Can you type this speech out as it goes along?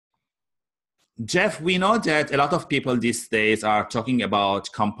Jeff, we know that a lot of people these days are talking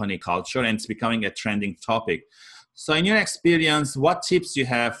about company culture and it's becoming a trending topic. So in your experience, what tips you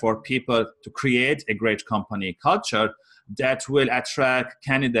have for people to create a great company culture that will attract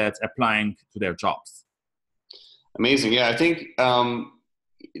candidates applying to their jobs? Amazing. Yeah, I think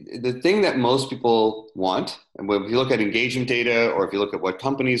the thing that most people want, and if you look at engagement data or if you look at what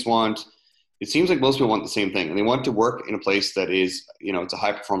companies want, it seems like most people want the same thing. And they want to work in a place that is, it's a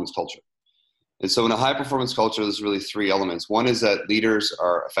high performance culture. And so in a high performance culture, there's really three elements. One is that leaders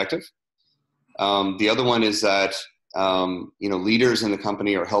are effective. The other one is that, leaders in the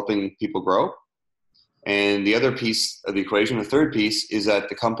company are helping people grow. And the other piece of the equation, the third piece, is that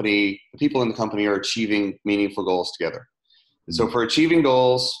the people in the company are achieving meaningful goals together. And so for achieving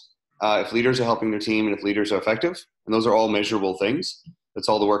goals, if leaders are helping their team and if leaders are effective, and those are all measurable things, that's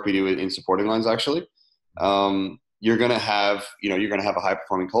all the work we do in supportingLines actually, you're going to have a high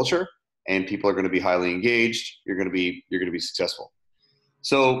performing culture and people are going to be highly engaged. You're going to be successful.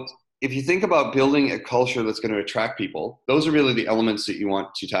 So if you think about building a culture that's going to attract people, those are really the elements that you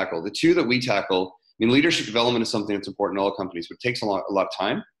want to tackle. The two that we tackle, leadership development is something that's important in all companies, but it takes a lot of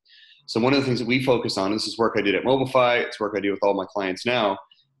time. So one of the things that we focus on, this is work I did at Mobilify, it's work I do with all my clients now,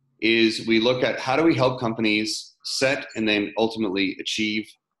 is we look at how do we help companies set and then ultimately achieve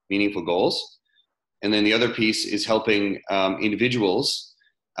meaningful goals. And then the other piece is helping individuals,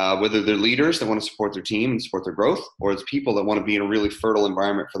 whether they're leaders that want to support their team and support their growth, or it's people that want to be in a really fertile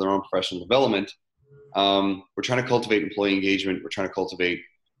environment for their own professional development. We're trying to cultivate employee engagement. We're trying to cultivate,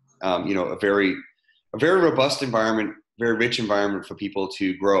 a very robust environment, very rich environment for people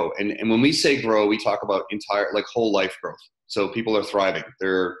to grow. And when we say grow, we talk about whole life growth. So people are thriving.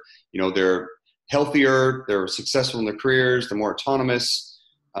 They're healthier. They're successful in their careers. They're more autonomous.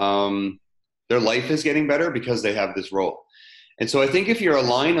 Their life is getting better because they have this role. And so I think if you're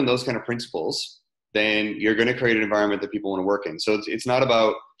aligned on those kind of principles, then you're going to create an environment that people want to work in. So it's not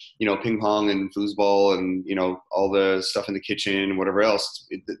about, ping pong and foosball and, all the stuff in the kitchen and whatever else.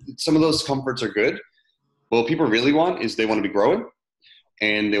 Some of those comforts are good. What people really want is they want to be growing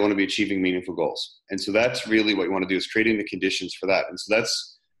and they want to be achieving meaningful goals. And so that's really what you want to do, is creating the conditions for that. And so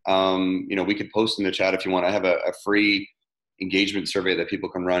that's, we could post in the chat if you want. I have a free engagement survey that people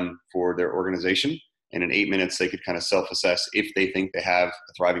can run for their organization. And in 8 minutes, they could kind of self-assess if they think they have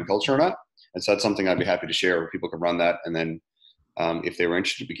a thriving culture or not. And so that's something I'd be happy to share where people can run that. And then if they were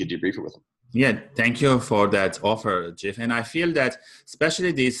interested, we could debrief it with them. Yeah, thank you for that offer, Jeff. And I feel that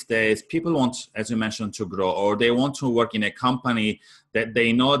especially these days, people want, as you mentioned, to grow, or they want to work in a company that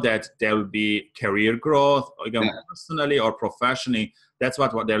they know that there will be career growth, either personally or professionally. That's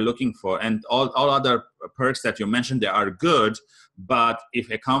what they're looking for. And all other perks that you mentioned, they are good. But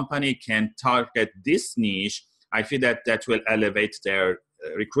if a company can target this niche, I feel that will elevate their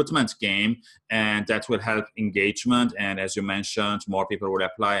recruitment game, and that will help engagement. And as you mentioned, more people will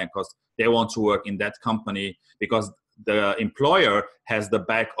apply, and because they want to work in that company, because the employer has the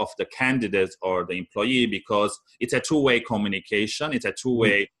back of the candidate or the employee, because it's a two-way communication. It's a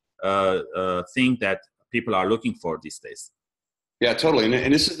two-way thing that people are looking for these days. Yeah, totally.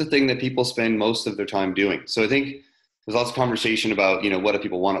 And this is the thing that people spend most of their time doing. So I think there's lots of conversation about, what do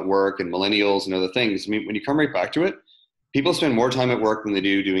people want at work and millennials and other things. When you come right back to it, people spend more time at work than they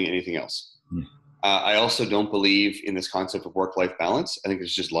do doing anything else. I also don't believe in this concept of work-life balance. I think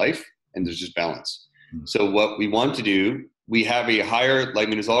there's just life and there's just balance. So what we want to do, we have a higher,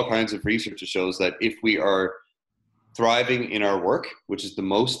 there's all kinds of research that shows that if we are thriving in our work, which is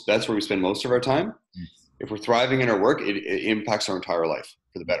that's where we spend most of our time. If we're thriving in our work, it impacts our entire life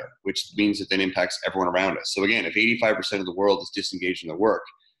for the better, which means it then impacts everyone around us. So again, if 85% of the world is disengaged in their work,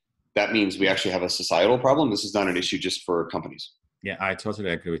 that means we actually have a societal problem. This is not an issue just for companies. Yeah, I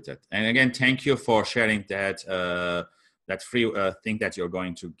totally agree with that. And again, thank you for sharing that that free thing that you're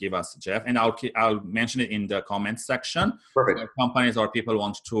going to give us, Jeff. And I'll mention it in the comments section. Perfect. Where companies or people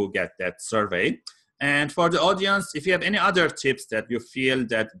want to get that survey. And for the audience, if you have any other tips that you feel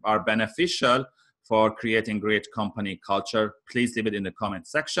that are beneficial for creating great company culture, please leave it in the comment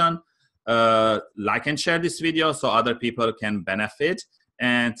section. Like and share this video so other people can benefit,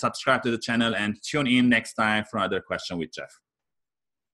 and subscribe to the channel and tune in next time for another question with Jeff.